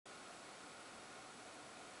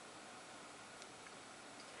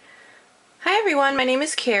Hi everyone, my name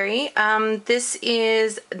is Carrie. This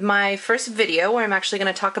is my first video where I'm actually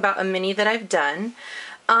going to talk about a mini that I've done.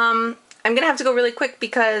 I'm going to have to go really quick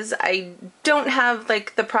because I don't have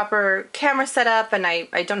like the proper camera set up and I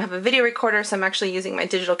don't have a video recorder, so I'm actually using my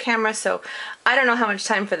digital camera, so I don't know how much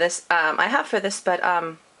time for this I have for this, but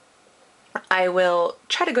I will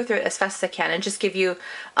try to go through it as fast as I can and just give you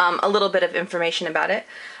a little bit of information about it.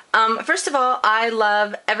 First of all, I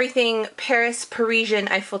love everything Paris, Parisian,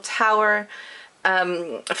 Eiffel Tower,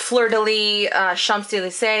 fleur-de-lis,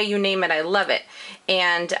 Champs-Élysées, you name it, I love it.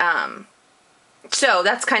 And so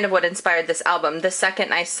that's kind of what inspired this album. The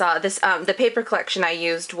second I saw this, the paper collection I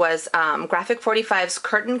used was Graphic 45's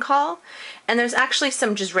Curtain Call, and there's actually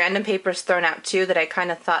some just random papers thrown out too that I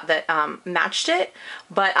kind of thought that matched it,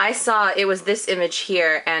 but I saw it was this image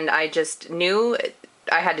here and I just knew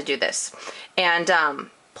I had to do this. And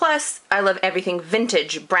plus, I love everything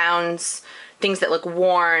vintage, browns, things that look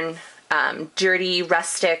worn, dirty,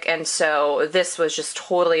 rustic, and so this was just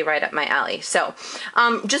totally right up my alley. So,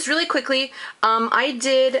 just really quickly, I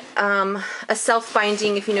did a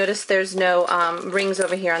self-binding. If you notice, there's no rings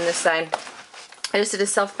over here on this side. I just did a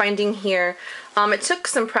self-binding here. It took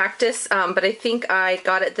some practice, but I think I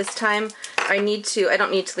got it this time. I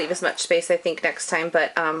don't need to leave as much space, I think, next time,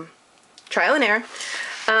 but trial and error.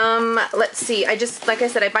 Let's see, like I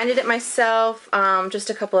said, I binded it myself, just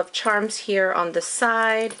a couple of charms here on the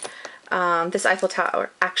side. This Eiffel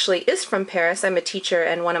Tower actually is from Paris. I'm a teacher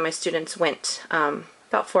and one of my students went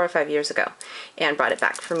about 4 or 5 years ago and brought it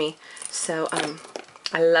back for me, so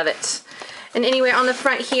I love it. And anyway, on the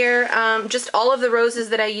front here, just all of the roses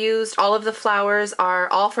that I used, all of the flowers are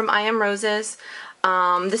all from I Am Roses.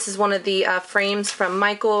 This is one of the frames from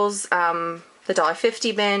Michael's, the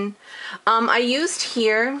 $1.50 bin. I used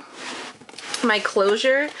here, my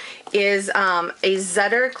closure is a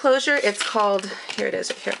Zutter closure. It's called, here it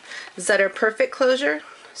is right here, Zutter Perfect Closure.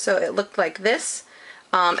 So it looked like this.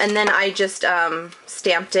 And then I just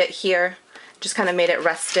stamped it here, just kind of made it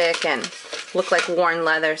rustic and look like worn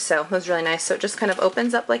leather, so it was really nice. So it just kind of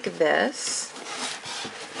opens up like this.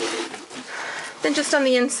 Then just on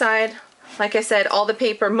the inside, like I said, all the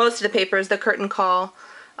paper, most of the paper is the Curtain Call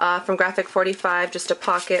from Graphic 45, just a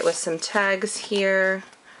pocket with some tags here.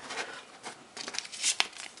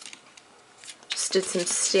 Just did some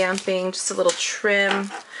stamping, just a little trim.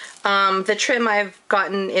 The trim I've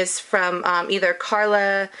gotten is from either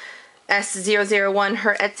Carla S001,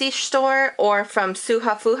 her Etsy store, or from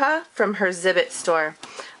Suha Fuha from her Zibbit store.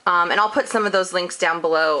 And I'll put some of those links down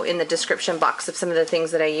below in the description box of some of the things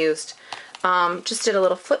that I used. Just did a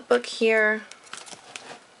little flip book here.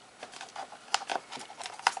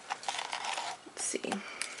 Let's see.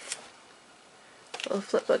 Little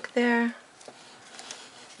flip book there.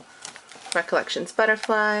 Recollections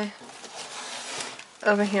butterfly.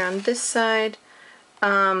 Over here on this side.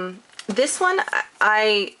 This one,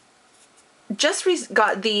 I just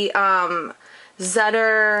got the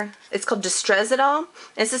Zutter, it's called Distress It All.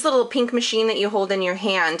 It's this little pink machine that you hold in your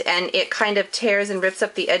hand and it kind of tears and rips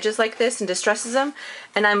up the edges like this and distresses them,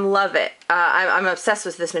 and I love it. I'm obsessed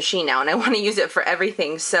with this machine now and I want to use it for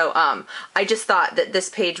everything, so I just thought that this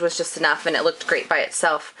page was just enough and it looked great by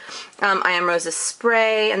itself. I Am Roses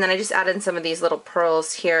spray, and then I just added some of these little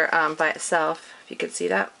pearls here by itself, if you could see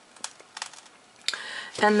that.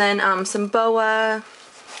 And then some boa.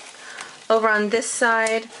 Over on this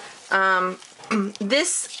side,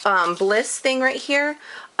 this Bliss thing right here,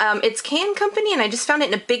 it's Can Company, and I just found it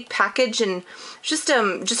in a big package, and just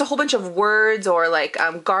a whole bunch of words or like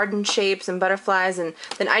garden shapes and butterflies, and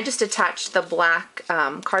then I just attached the black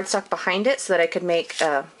cardstock behind it so that I could make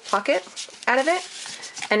a pocket out of it.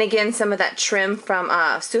 And again, some of that trim from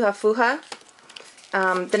Suha Fuha.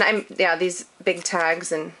 Then these big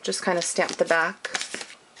tags, and just kind of stamped the back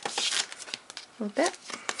a little bit.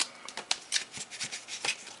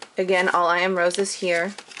 Again, all I Am Roses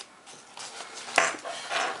here.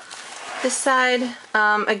 This side,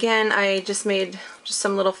 again, I just made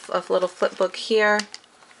some little flip book here.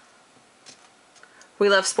 We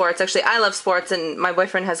love sports. Actually, I love sports, and my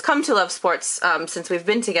boyfriend has come to love sports since we've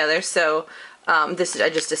been together. So I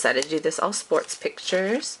just decided to do this all sports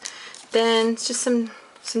pictures. Then just some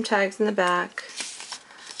tags in the back.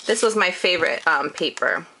 This was my favorite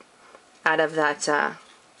paper out of that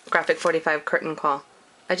Graphic 45 Curtain Call.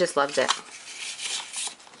 I just loved it.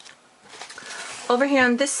 Over here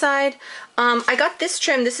on this side, I got this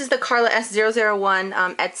trim. This is the Carla S001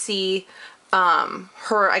 Etsy.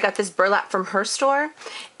 I got this burlap from her store,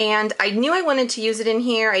 and I knew I wanted to use it in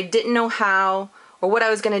here. I didn't know how or what I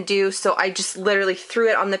was going to do, so I just literally threw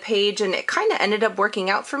it on the page, and it kind of ended up working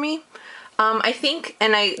out for me. I think,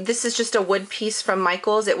 and this is just a wood piece from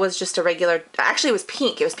Michael's. It was just a regular, actually it was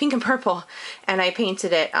pink. It was pink and purple, and I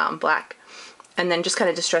painted it black. And then just kind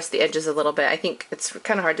of distressed the edges a little bit. I think it's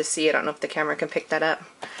kind of hard to see. I don't know if the camera can pick that up.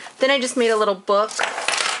 Then I just made a little book.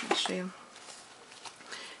 I'll show you.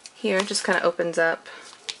 Here, it just kind of opens up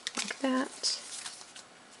like that.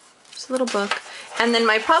 Just a little book. And then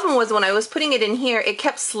my problem was when I was putting it in here, it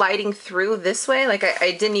kept sliding through this way. Like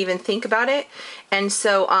I didn't even think about it. And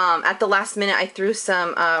so at the last minute, I threw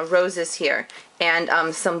some roses here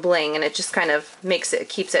and some bling, and it just kind of makes it,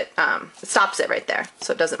 keeps it, stops it right there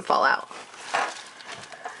so it doesn't fall out.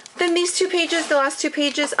 Then these two pages, the last two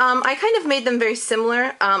pages, I kind of made them very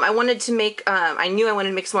similar. I wanted to make, I knew I wanted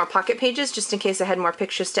to make some more pocket pages just in case I had more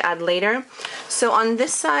pictures to add later. So on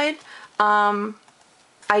this side,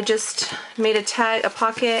 I just made a tag, a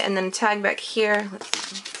pocket, and then a tag back here. Let's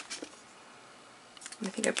see. I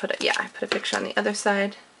think I put I put a picture on the other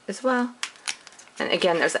side as well. And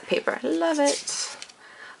again, there's that paper. I love it.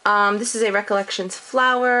 This is a Recollections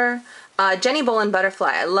flower. Jenni Bowlin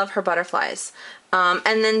butterfly. I love her butterflies.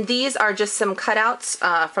 And then these are just some cutouts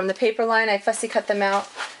from the paper line. I fussy cut them out.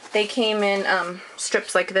 They came in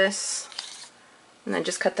strips like this, and I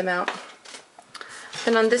just cut them out.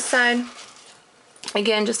 Then on this side,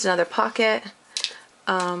 again, just another pocket.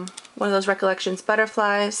 One of those Recollections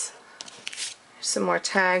butterflies. Some more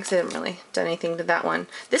tags. I haven't really done anything to that one.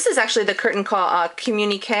 This is actually the curtain call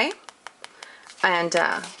Communique, and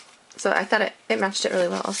so I thought it matched it really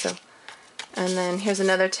well also. And then here's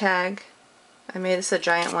another tag. I made this a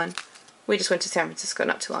giant one. We just went to San Francisco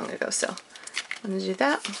not too long ago, so I'm going to do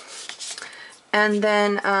that. And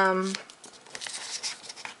then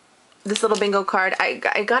this little bingo card,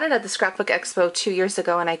 I got it at the Scrapbook Expo 2 years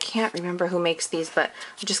ago, and I can't remember who makes these, but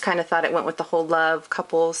I just kind of thought it went with the whole love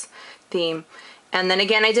couples theme. And then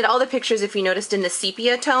again, I did all the pictures, if you noticed, in the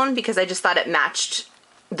sepia tone because I just thought it matched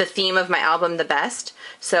the theme of my album the best.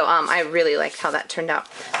 So I really like how that turned out.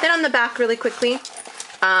 Then on the back, really quickly,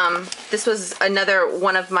 this was another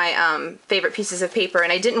one of my favorite pieces of paper,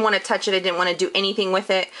 and I didn't want to touch it. I didn't want to do anything with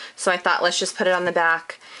it, so I thought let's just put it on the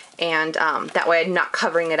back, and that way I'm not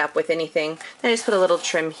covering it up with anything. Then I just put a little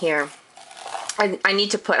trim here. I'm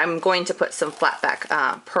going to put some flat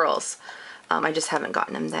back pearls. I just haven't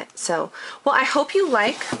gotten them yet. So, well, I hope you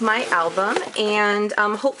like my album, and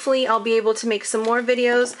hopefully I'll be able to make some more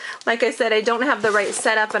videos. Like I said, I don't have the right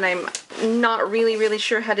setup, and I'm not really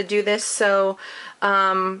sure how to do this, so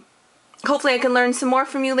hopefully I can learn some more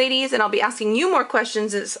from you ladies, and I'll be asking you more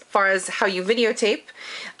questions as far as how you videotape.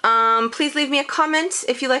 Please leave me a comment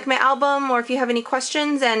if you like my album or if you have any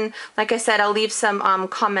questions, and like I said, I'll leave some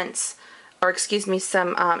comments, or excuse me,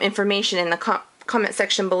 some information in the comment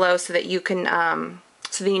section below so that you can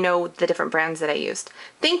so that you know the different brands that I used.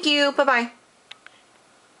 Thank you. Bye-bye.